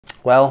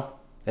Well,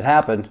 it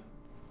happened.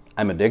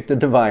 I'm addicted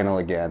to vinyl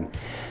again.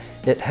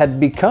 It had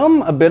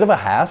become a bit of a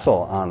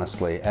hassle,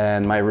 honestly,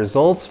 and my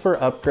results for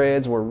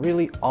upgrades were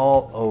really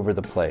all over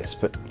the place.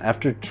 But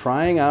after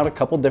trying out a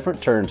couple different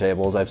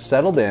turntables, I've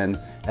settled in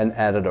and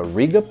added a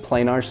Rega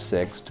Planar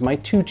 6 to my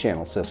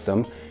 2-channel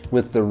system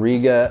with the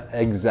Rega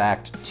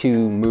Exact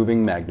 2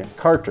 moving magnet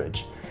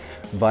cartridge.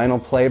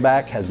 Vinyl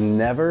playback has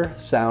never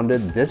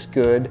sounded this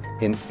good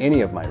in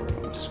any of my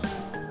rooms.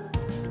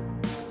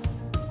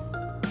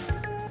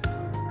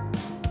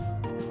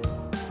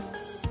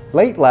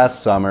 Late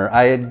last summer,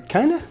 I had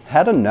kind of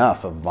had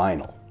enough of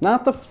vinyl.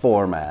 Not the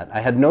format. I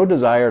had no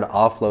desire to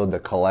offload the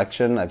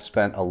collection I've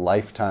spent a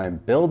lifetime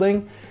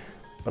building,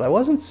 but I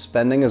wasn't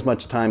spending as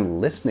much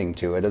time listening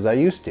to it as I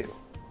used to.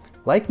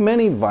 Like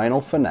many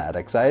vinyl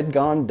fanatics, I had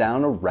gone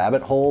down a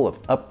rabbit hole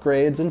of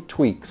upgrades and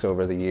tweaks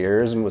over the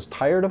years and was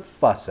tired of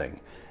fussing,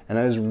 and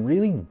I was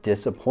really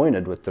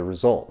disappointed with the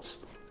results.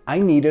 I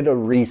needed a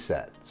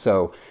reset,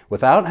 so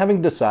without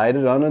having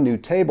decided on a new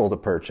table to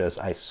purchase,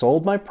 I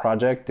sold my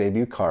Project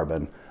Debut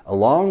Carbon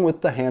along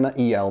with the Hannah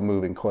EL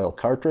moving coil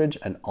cartridge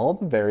and all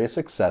the various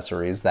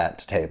accessories that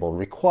table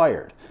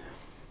required.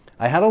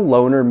 I had a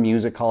loaner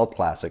music hall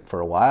classic for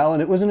a while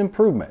and it was an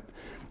improvement.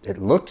 It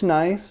looked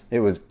nice,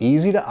 it was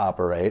easy to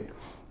operate,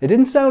 it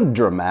didn't sound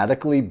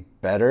dramatically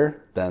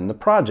better than the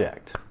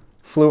Project.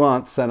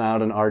 Fluence sent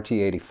out an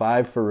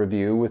RT85 for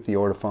review with the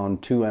Ortophone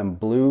 2M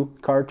Blue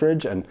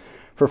cartridge, and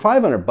for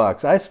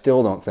 $500, I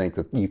still don't think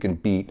that you can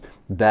beat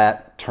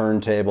that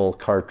turntable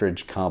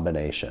cartridge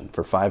combination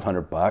for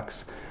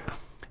 $500.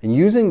 And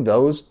using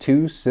those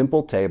two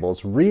simple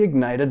tables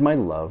reignited my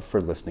love for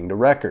listening to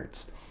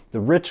records. The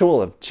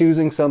ritual of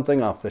choosing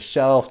something off the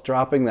shelf,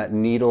 dropping that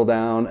needle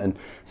down, and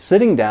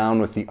sitting down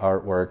with the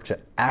artwork to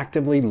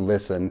actively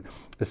listen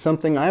is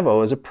something I've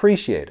always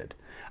appreciated.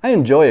 I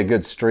enjoy a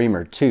good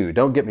streamer too,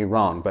 don't get me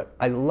wrong, but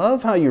I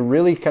love how you're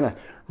really kind of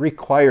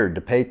required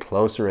to pay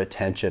closer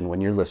attention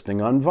when you're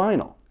listening on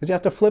vinyl, because you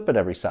have to flip it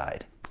every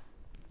side.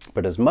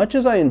 But as much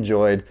as I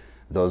enjoyed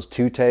those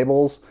two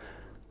tables,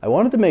 I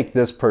wanted to make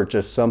this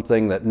purchase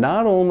something that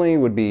not only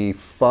would be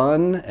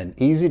fun and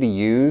easy to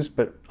use,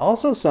 but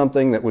also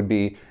something that would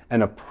be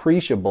an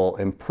appreciable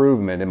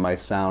improvement in my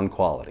sound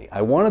quality.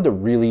 I wanted to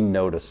really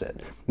notice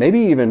it. Maybe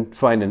even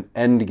find an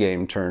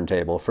endgame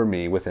turntable for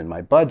me within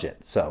my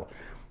budget. So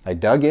I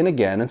dug in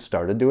again and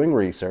started doing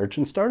research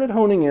and started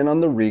honing in on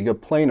the Rega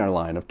Planar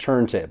line of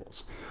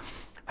turntables.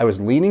 I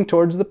was leaning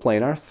towards the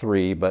Planar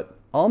 3, but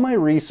all my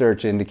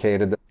research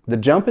indicated that the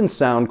jump in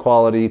sound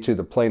quality to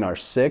the Planar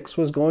 6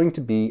 was going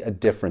to be a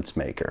difference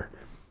maker.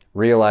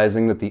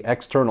 Realizing that the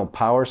external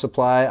power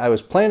supply I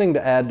was planning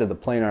to add to the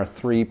Planar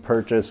 3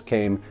 purchase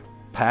came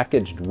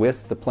packaged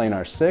with the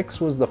Planar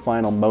 6 was the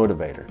final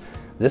motivator.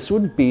 This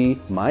would be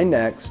my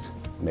next,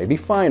 maybe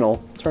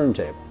final,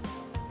 turntable.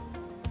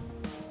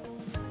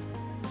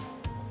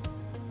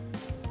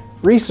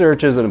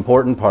 Research is an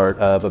important part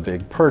of a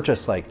big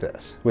purchase like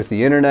this. With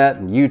the internet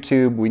and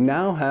YouTube, we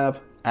now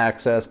have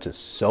access to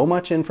so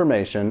much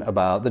information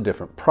about the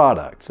different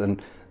products,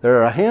 and there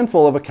are a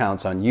handful of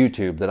accounts on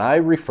YouTube that I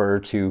refer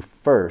to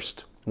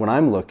first when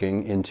I'm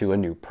looking into a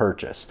new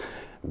purchase.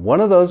 One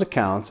of those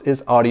accounts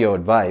is Audio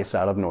Advice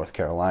out of North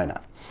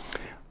Carolina.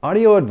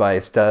 Audio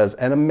Advice does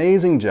an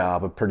amazing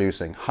job of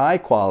producing high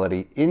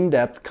quality,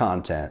 in-depth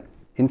content,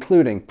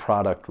 including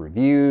product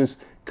reviews,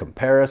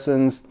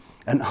 comparisons,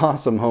 and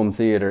awesome home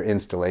theater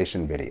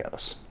installation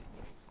videos.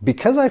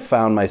 Because I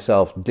found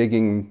myself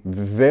digging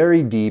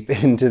very deep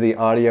into the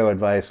Audio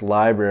Advice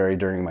library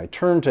during my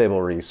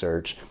turntable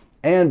research,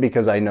 and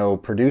because I know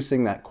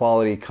producing that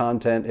quality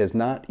content is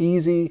not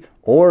easy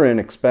or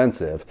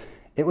inexpensive,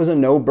 it was a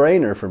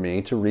no-brainer for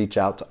me to reach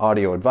out to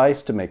Audio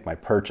Advice to make my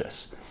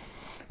purchase.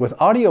 With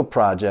audio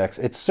projects,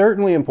 it's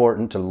certainly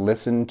important to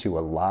listen to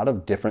a lot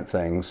of different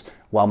things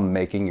while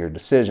making your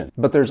decision.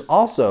 But there's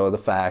also the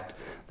fact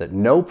that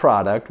no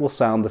product will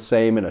sound the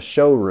same in a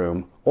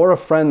showroom or a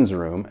friend's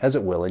room as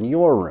it will in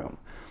your room.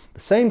 The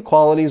same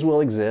qualities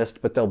will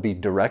exist, but they'll be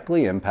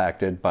directly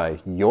impacted by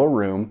your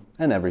room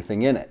and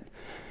everything in it.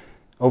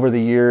 Over the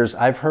years,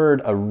 I've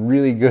heard a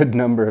really good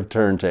number of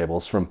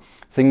turntables, from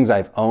things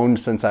I've owned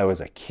since I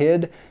was a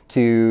kid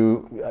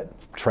to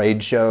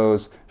trade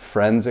shows,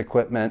 friends'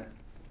 equipment,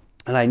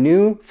 and I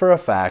knew for a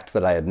fact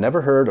that I had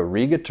never heard a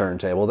Rega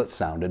turntable that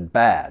sounded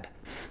bad.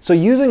 So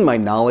using my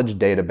knowledge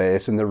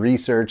database and the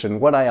research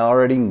and what I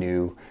already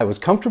knew, I was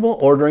comfortable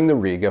ordering the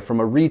Rega from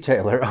a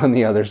retailer on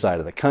the other side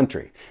of the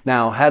country.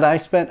 Now, had I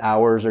spent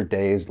hours or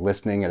days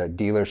listening at a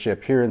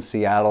dealership here in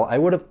Seattle, I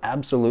would have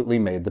absolutely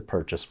made the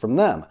purchase from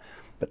them.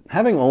 But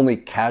having only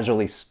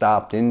casually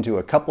stopped into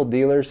a couple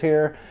dealers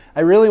here,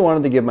 I really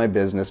wanted to give my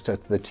business to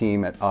the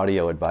team at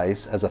Audio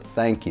Advice as a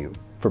thank you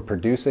for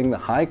producing the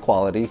high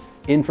quality,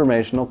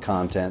 informational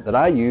content that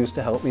I use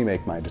to help me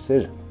make my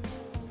decision.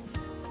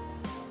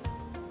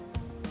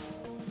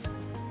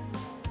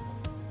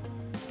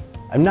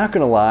 I'm not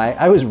gonna lie,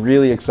 I was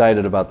really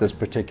excited about this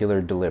particular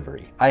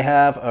delivery. I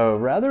have a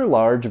rather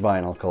large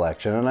vinyl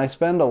collection and I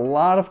spend a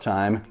lot of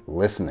time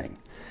listening.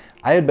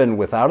 I had been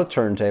without a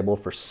turntable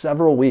for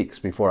several weeks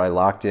before I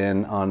locked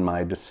in on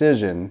my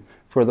decision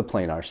for the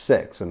Planar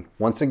 6. And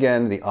once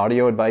again, the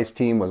audio advice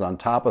team was on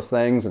top of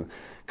things, and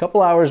a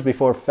couple hours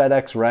before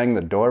FedEx rang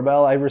the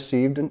doorbell, I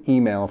received an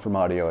email from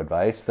Audio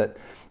Advice that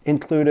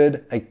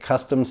included a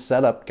custom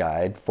setup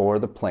guide for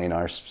the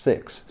Planar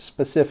 6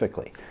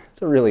 specifically.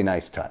 It's a really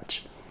nice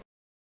touch.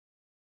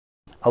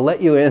 I'll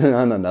let you in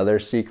on another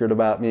secret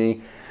about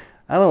me.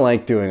 I don't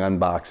like doing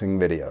unboxing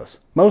videos,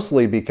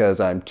 mostly because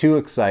I'm too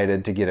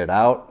excited to get it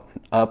out,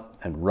 up,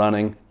 and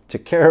running to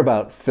care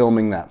about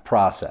filming that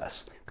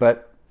process.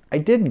 But I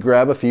did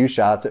grab a few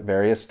shots at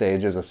various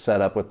stages of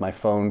setup with my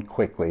phone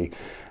quickly.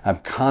 I'm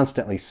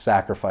constantly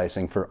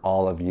sacrificing for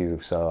all of you,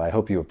 so I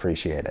hope you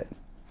appreciate it.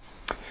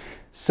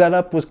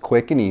 Setup was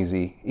quick and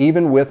easy,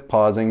 even with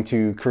pausing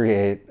to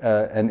create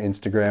an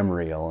Instagram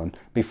reel, and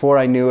before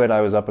I knew it,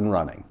 I was up and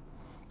running.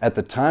 At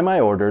the time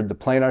I ordered, the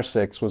Planar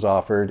 6 was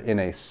offered in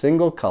a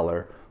single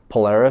color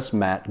Polaris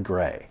matte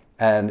gray,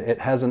 and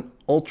it has an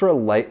ultra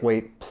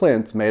lightweight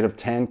plinth made of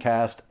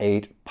Tancast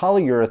 8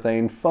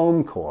 polyurethane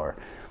foam core.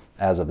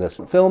 As of this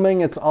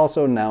filming, it's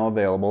also now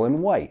available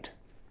in white.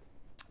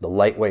 The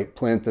lightweight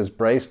plinth is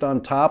braced on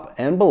top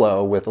and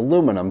below with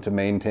aluminum to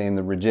maintain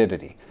the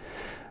rigidity.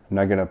 I'm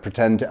not going to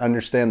pretend to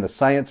understand the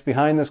science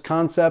behind this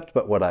concept,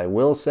 but what I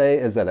will say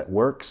is that it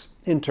works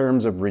in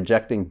terms of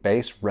rejecting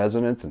bass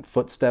resonance and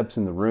footsteps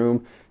in the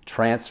room,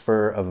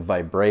 transfer of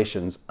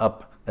vibrations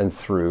up and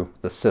through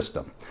the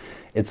system.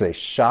 It's a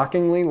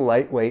shockingly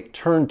lightweight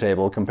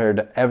turntable compared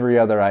to every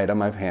other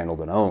item I've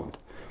handled and owned.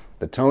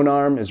 The tone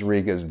arm is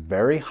Rega's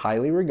very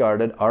highly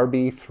regarded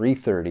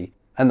RB330,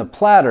 and the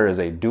platter is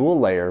a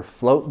dual-layer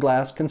float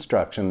glass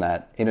construction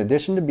that, in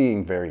addition to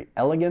being very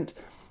elegant,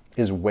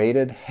 is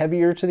weighted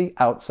heavier to the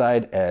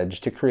outside edge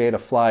to create a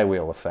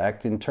flywheel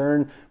effect, in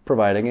turn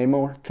providing a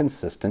more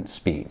consistent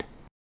speed.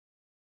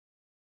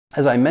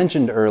 As I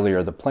mentioned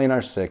earlier, the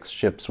Planar 6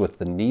 ships with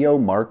the Neo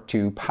Mark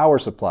II power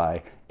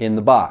supply in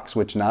the box,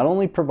 which not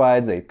only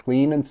provides a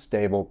clean and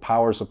stable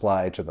power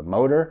supply to the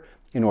motor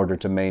in order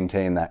to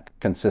maintain that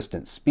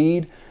consistent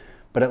speed,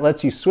 but it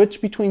lets you switch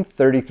between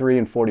 33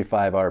 and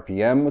 45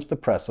 RPM with the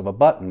press of a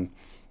button,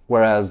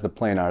 whereas the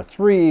Planar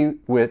 3,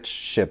 which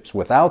ships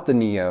without the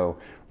Neo,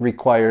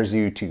 requires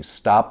you to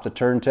stop the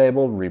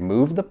turntable,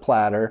 remove the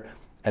platter,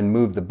 and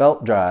move the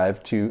belt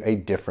drive to a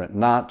different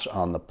notch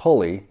on the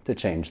pulley to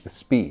change the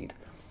speed.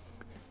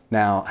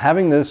 Now,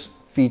 having this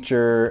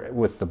feature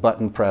with the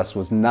button press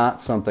was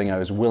not something I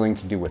was willing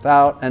to do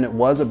without, and it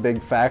was a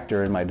big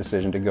factor in my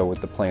decision to go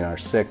with the Planar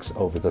 6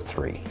 over the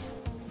 3.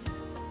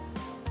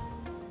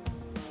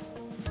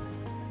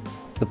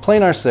 The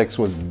Planar 6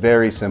 was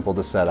very simple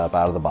to set up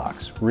out of the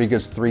box.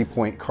 Rega's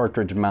 3-point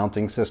cartridge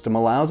mounting system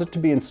allows it to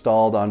be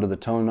installed onto the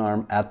tone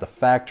arm at the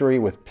factory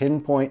with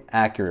pinpoint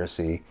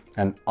accuracy,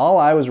 and all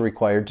I was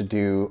required to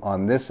do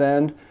on this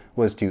end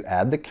was to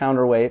add the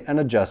counterweight and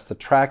adjust the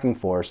tracking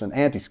force and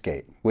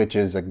anti-skate, which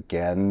is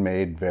again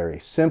made very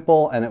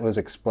simple, and it was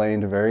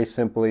explained very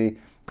simply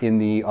in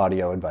the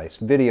audio advice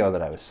video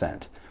that I was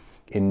sent.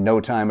 In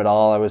no time at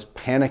all, I was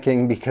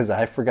panicking because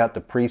I forgot to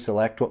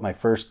pre-select what my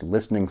first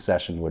listening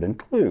session would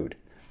include.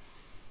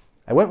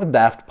 I went with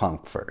Daft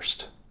Punk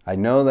first. I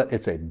know that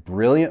it's a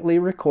brilliantly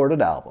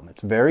recorded album.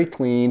 It's very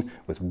clean,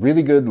 with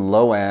really good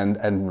low end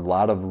and a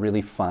lot of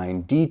really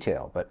fine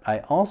detail, but I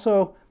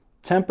also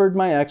tempered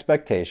my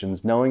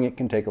expectations, knowing it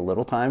can take a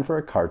little time for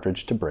a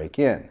cartridge to break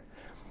in.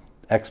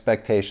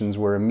 Expectations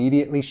were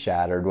immediately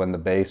shattered when the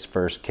bass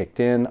first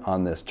kicked in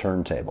on this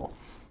turntable.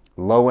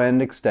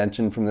 Low-end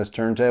extension from this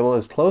turntable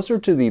is closer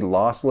to the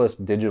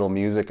lossless digital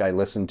music I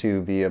listen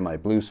to via my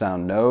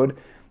Bluesound Node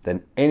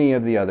than any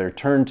of the other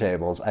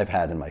turntables I've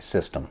had in my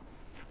system.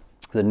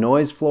 The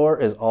noise floor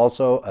is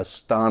also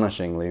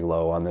astonishingly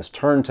low on this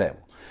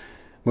turntable.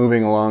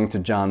 Moving along to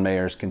John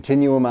Mayer's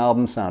Continuum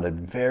album sounded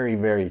very,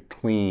 very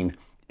clean.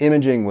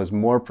 Imaging was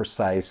more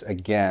precise,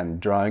 again,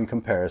 drawing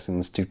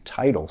comparisons to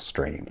Tidal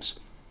streams.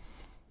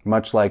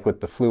 Much like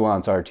with the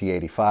Fluence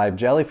RT85,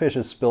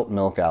 Jellyfish's Spilt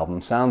Milk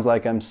album sounds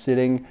like I'm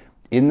sitting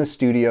in the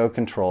studio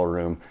control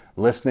room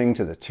listening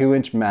to the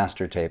 2-inch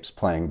master tapes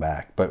playing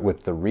back, but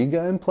with the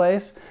Rega in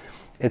place,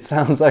 it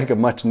sounds like a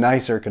much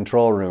nicer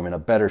control room in a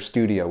better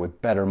studio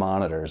with better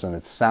monitors, and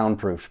it's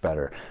soundproofed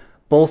better.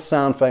 Both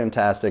sound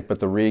fantastic, but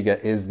the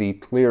Rega is the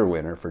clear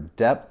winner for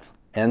depth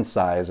and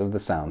size of the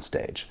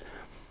soundstage.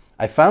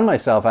 I found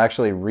myself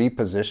actually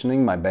repositioning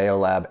my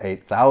Beolab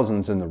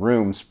 8000s in the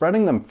room,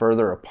 spreading them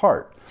further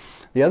apart.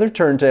 The other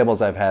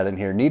turntables I've had in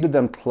here needed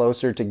them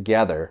closer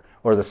together,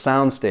 or the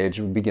soundstage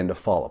would begin to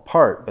fall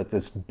apart, but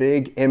this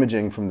big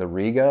imaging from the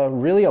Rega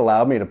really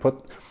allowed me to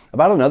put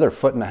about another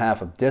 1.5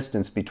 feet of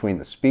distance between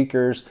the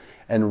speakers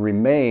and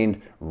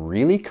remained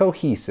really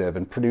cohesive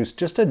and produced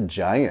just a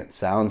giant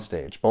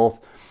soundstage, both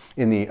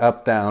in the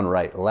up, down,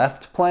 right,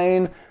 left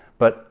plane,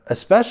 but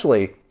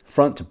especially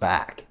front to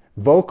back.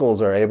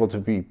 Vocals are able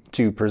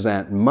to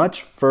present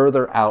much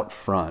further out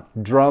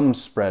front,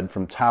 drums spread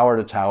from tower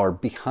to tower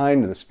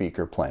behind the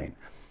speaker plane.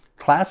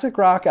 Classic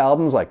rock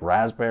albums like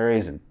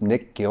Raspberries and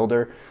Nick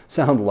Gilder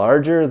sound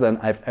larger than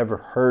I've ever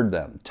heard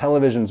them.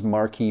 Television's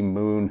marquee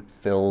moon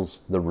fills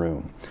the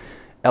room.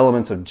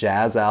 Elements of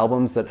jazz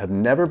albums that have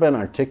never been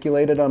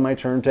articulated on my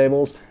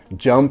turntables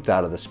jumped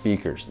out of the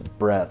speakers, the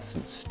breaths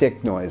and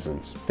stick noise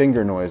and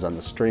finger noise on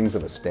the strings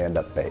of a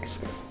stand-up bass.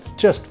 It's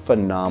just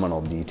phenomenal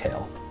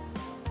detail.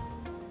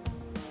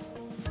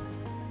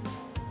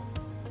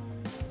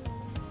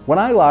 When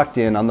I locked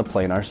in on the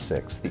Planar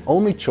 6, the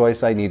only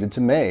choice I needed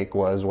to make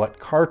was what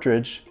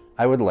cartridge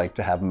I would like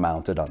to have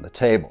mounted on the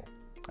table.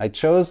 I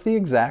chose the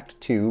Exact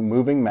 2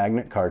 moving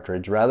magnet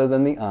cartridge rather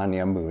than the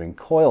Ania moving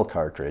coil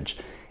cartridge,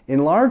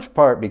 in large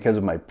part because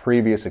of my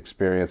previous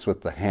experience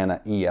with the Hanna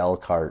EL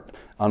cart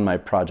on my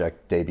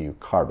project debut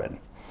Carbon.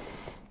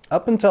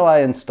 Up until I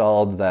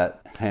installed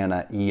that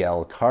Hanna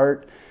EL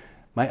cart,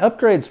 my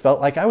upgrades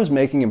felt like I was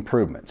making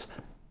improvements.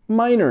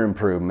 Minor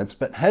improvements,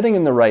 but heading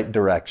in the right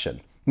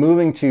direction.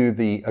 Moving to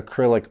the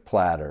acrylic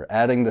platter,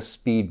 adding the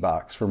speed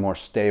box for more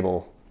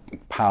stable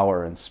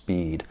power and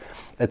speed,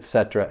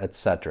 etc.,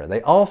 etc.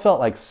 They all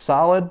felt like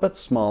solid but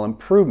small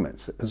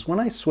improvements. It was when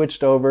I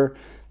switched over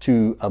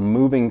to a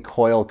moving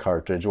coil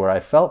cartridge where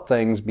I felt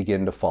things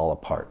begin to fall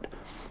apart.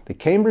 The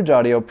Cambridge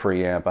Audio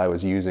preamp I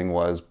was using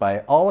was, by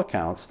all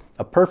accounts,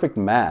 a perfect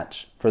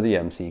match for the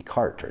MC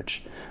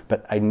cartridge,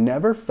 but I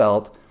never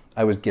felt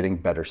I was getting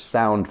better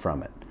sound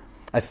from it.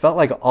 I felt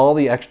like all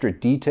the extra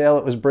detail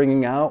it was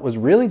bringing out was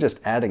really just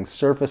adding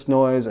surface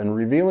noise and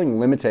revealing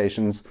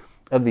limitations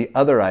of the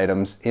other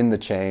items in the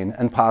chain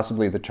and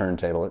possibly the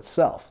turntable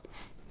itself.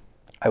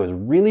 I was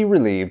really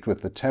relieved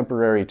with the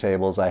temporary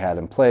tables I had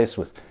in place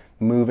with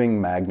moving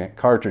magnet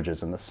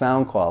cartridges and the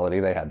sound quality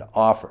they had to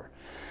offer.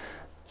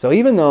 So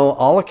even though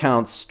all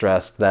accounts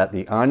stressed that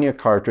the Ania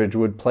cartridge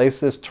would place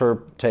this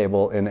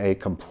turntable in a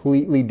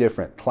completely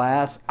different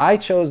class, I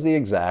chose the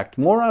Exact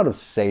more out of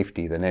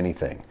safety than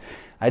anything.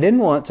 I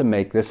didn't want to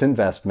make this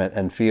investment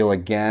and feel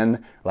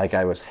again like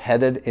I was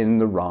headed in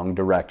the wrong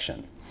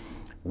direction.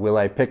 Will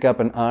I pick up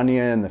an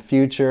Ania in the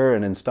future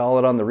and install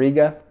it on the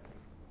Rega?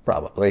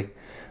 Probably.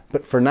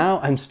 But for now,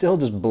 I'm still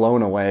just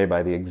blown away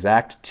by the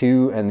Exact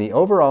 2 and the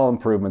overall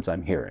improvements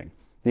I'm hearing.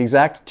 The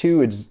Exact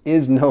 2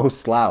 is no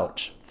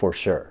slouch, for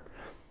sure.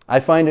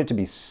 I find it to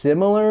be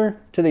similar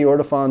to the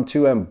Ortofon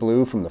 2M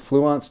Blue from the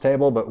Fluence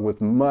table, but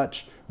with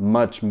much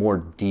more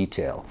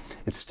detail.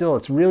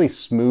 It's really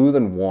smooth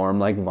and warm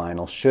like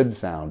vinyl should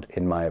sound,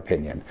 in my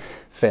opinion.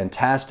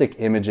 Fantastic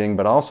imaging,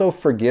 but also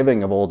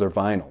forgiving of older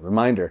vinyl.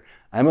 Reminder,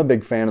 I'm a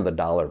big fan of the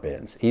dollar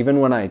bins. Even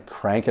when I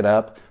crank it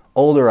up,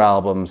 older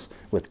albums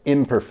with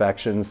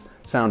imperfections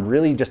sound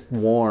really just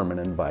warm and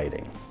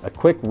inviting. A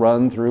quick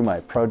run through my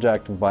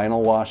Project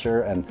vinyl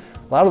washer and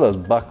a lot of those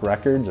Buck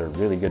records are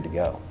really good to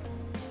go.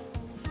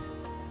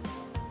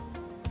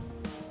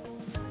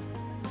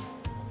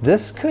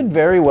 This could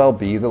very well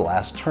be the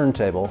last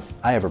turntable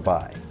I ever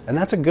buy, and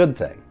that's a good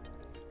thing.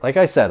 Like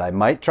I said, I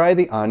might try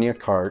the Ania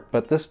cart,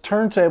 but this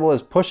turntable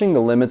is pushing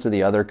the limits of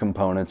the other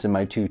components in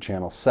my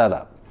 2-channel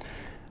setup.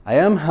 I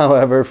am,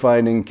 however,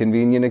 finding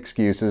convenient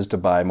excuses to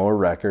buy more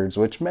records,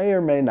 which may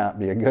or may not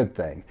be a good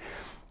thing.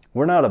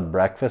 We're not a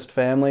breakfast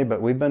family,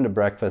 but we've been to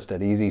breakfast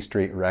at Easy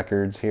Street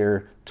Records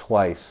here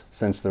twice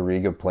since the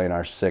Rega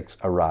Planar 6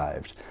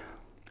 arrived.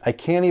 I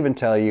can't even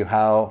tell you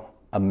how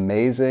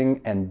amazing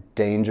and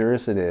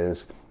dangerous it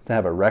is to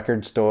have a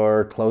record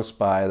store close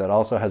by that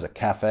also has a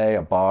cafe,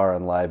 a bar,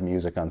 and live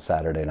music on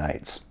Saturday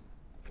nights.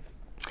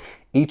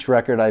 Each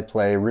record I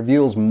play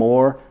reveals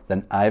more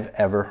than I've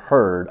ever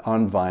heard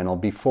on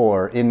vinyl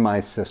before in my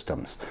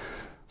systems,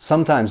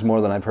 sometimes more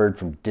than I've heard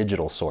from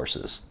digital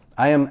sources.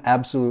 I am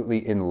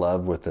absolutely in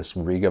love with this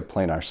Rega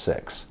Planar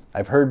 6.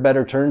 I've heard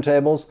better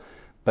turntables,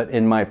 but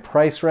in my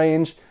price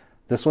range,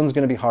 this one's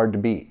going to be hard to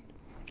beat.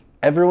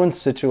 Everyone's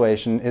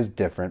situation is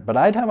different, but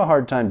I'd have a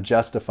hard time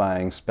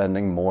justifying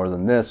spending more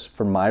than this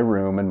for my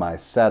room and my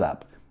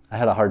setup. I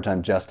had a hard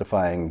time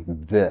justifying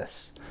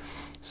this.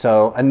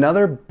 So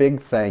another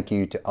big thank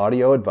you to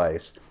Audio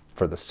Advice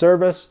for the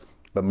service,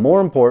 but more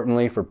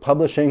importantly for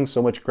publishing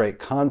so much great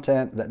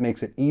content that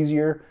makes it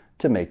easier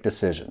to make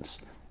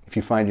decisions. If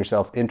you find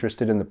yourself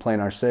interested in the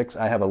Planar 6,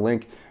 I have a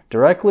link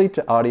directly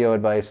to Audio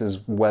Advice's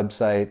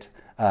website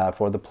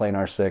for the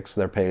Planar 6,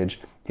 their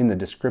page, in the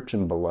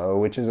description below,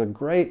 which is a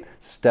great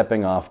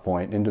stepping off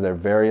point into their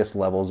various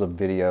levels of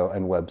video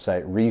and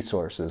website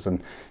resources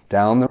and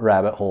down the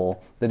rabbit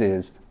hole that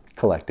is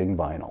collecting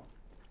vinyl.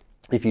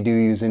 If you do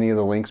use any of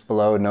the links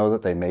below, know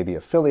that they may be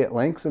affiliate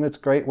links, and it's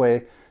a great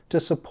way to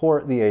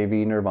support the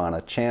AV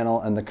Nirvana channel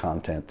and the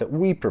content that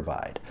we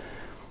provide.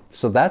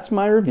 So that's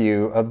my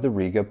review of the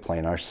Rega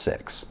Planar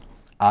 6.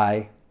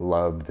 I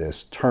love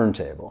this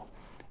turntable.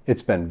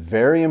 It's been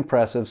very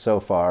impressive so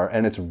far,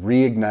 and it's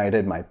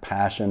reignited my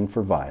passion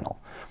for vinyl.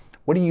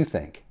 What do you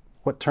think?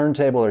 What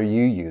turntable are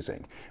you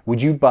using? Would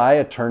you buy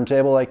a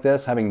turntable like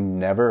this having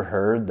never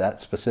heard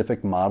that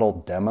specific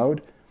model demoed?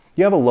 Do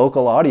you have a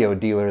local audio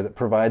dealer that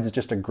provides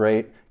just a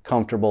great,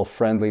 comfortable,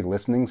 friendly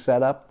listening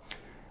setup?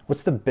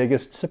 What's the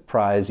biggest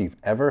surprise you've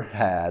ever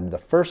had the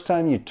first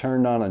time you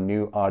turned on a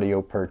new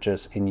audio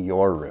purchase in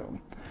your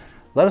room?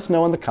 Let us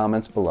know in the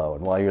comments below,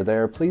 and while you're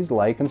there, please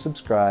like and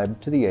subscribe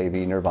to the AV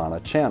Nirvana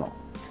channel.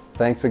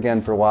 Thanks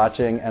again for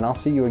watching, and I'll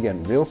see you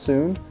again real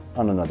soon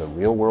on another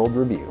Real World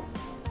Review.